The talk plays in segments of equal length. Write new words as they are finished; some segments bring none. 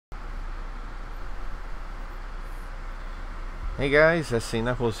Hey guys, SC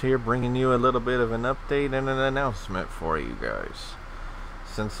Knuckles here, bringing you a little bit of an update and an announcement for you guys.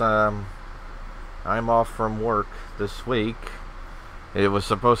 Since I'm off from work this week, it was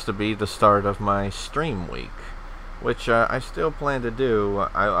supposed to be the start of my stream week, which I still plan to do.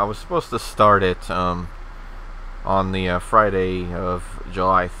 I was supposed to start it on the Friday of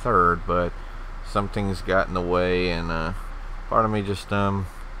July 3rd, but some things got in the way, and part of me just wanted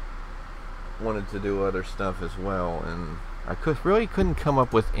to do other stuff as well, and I really couldn't come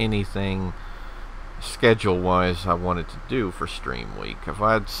up with anything schedule-wise I wanted to do for Stream Week. I've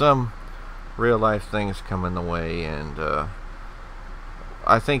had some real-life things come in the way, and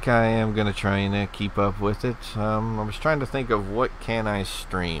I think I am going to try and keep up with it. I was trying to think of what can I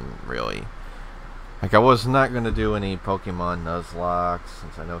stream, really. Like, I was not going to do any Pokemon Nuzlocke,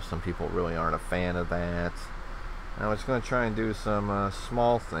 since I know some people really aren't a fan of that. I was going to try and do some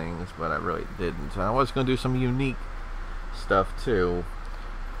small things, but I really didn't. I was going to do some unique stuff too.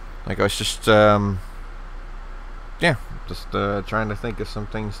 Like, I was just trying to think of some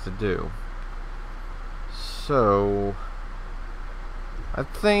things to do. So I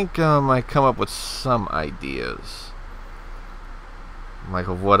think I come up with some ideas, like,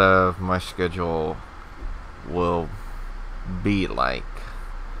 of what my schedule will be like.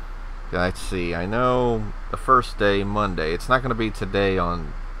 Let's see, I know the first day, Monday, it's not going to be today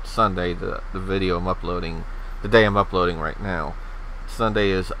on Sunday, the video I'm uploading, the day I'm uploading right now. Sunday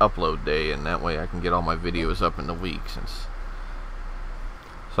is upload day, and that way I can get all my videos up in the week.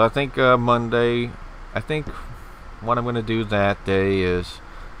 So I think Monday, I think what I'm going to do that day is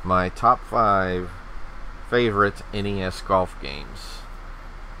my top 5 favorite NES golf games.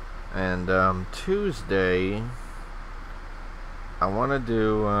 And Tuesday, I want to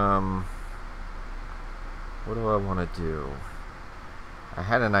do, what do I want to do? I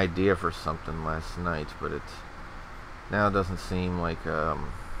had an idea for something last night, but it doesn't seem like I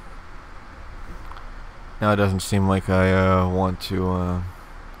want to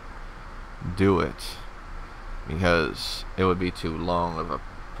do it, because it would be too long of a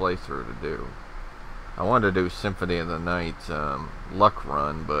playthrough to do. I wanted to do Symphony of the Night Luck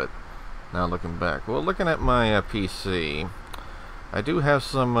Run, but now looking back, well, looking at my PC, I do have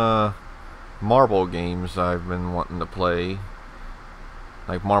some marble games I've been wanting to play,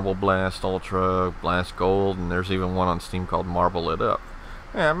 like Marble Blast Ultra, Blast Gold, and there's even one on Steam called Marble It Up.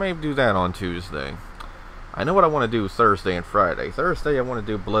 Yeah, I may do that on Tuesday. I know what I want to do Thursday and Friday. Thursday, I want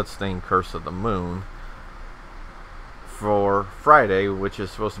to do Bloodstained Curse of the Moon. For Friday, which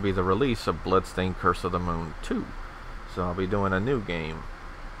is supposed to be the release of Bloodstained Curse of the Moon 2. So I'll be doing a new game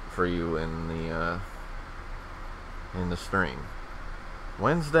for you in the stream.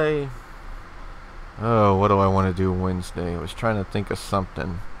 Wednesday, oh, what do I want to do Wednesday? I was trying to think of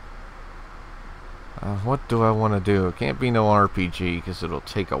something. What do I want to do? It can't be no RPG, because it'll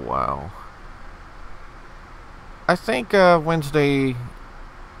take a while. I think Wednesday,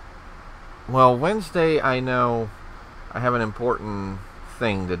 well, Wednesday I know I have an important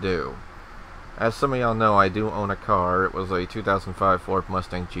thing to do. As some of y'all know, I do own a car. It was a 2005 Ford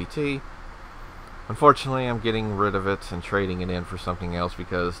Mustang GT. Unfortunately, I'm getting rid of it and trading it in for something else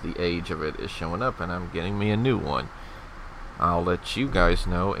because the age of it is showing up, and I'm getting me a new one. I'll let you guys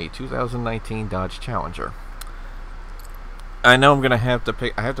know, a 2019 Dodge Challenger. I know I'm gonna have to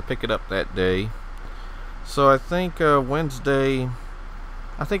pick it up that day. So I think Wednesday,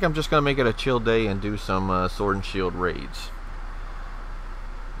 I think I'm just gonna make it a chill day and do some Sword and Shield raids.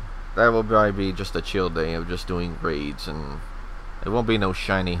 That will probably be just a chill day of just doing raids, and it won't be no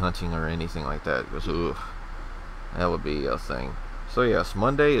shiny hunting or anything like that, because ugh, that would be a thing. So yes,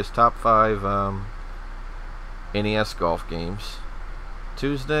 Monday is top 5 NES golf games.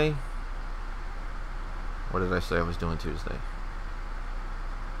 Tuesday, what did I say I was doing Tuesday?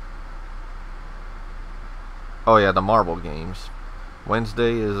 Oh yeah, the marble games.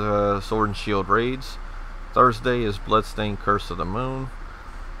 Wednesday is Sword and Shield raids. Thursday is Bloodstained Curse of the Moon.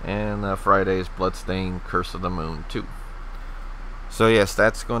 And Friday is Bloodstained Curse of the Moon 2. So yes,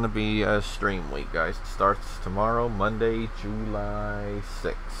 that's going to be stream week, guys. It starts tomorrow, Monday, July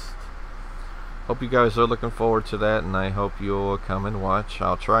 6th. Hope you guys are looking forward to that, and I hope you'll come and watch.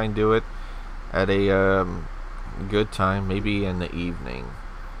 I'll try and do it at a good time, maybe in the evening,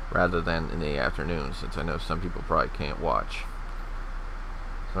 rather than in the afternoon, since I know some people probably can't watch.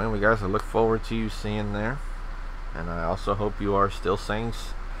 So anyway, guys, I look forward to you seeing there, and I also hope you are still staying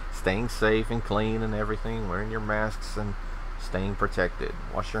safe and clean and everything, wearing your masks and staying protected.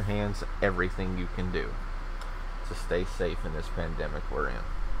 Wash your hands, everything you can do to stay safe in this pandemic we're in.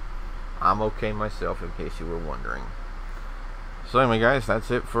 I'm okay myself, in case you were wondering. So anyway, guys,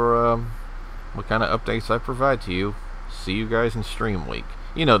 that's it for what kind of updates I provide to you. See you guys in stream week.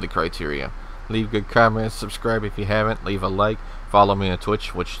 You know the criteria. Leave good comments, subscribe if you haven't, leave a like, follow me on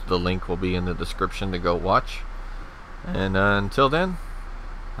Twitch, which the link will be in the description to go watch. And until then,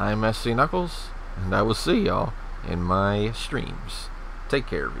 I'm SC Knuckles, and I will see y'all in my streams. Take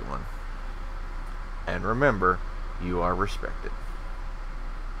care, everyone. And remember, you are respected.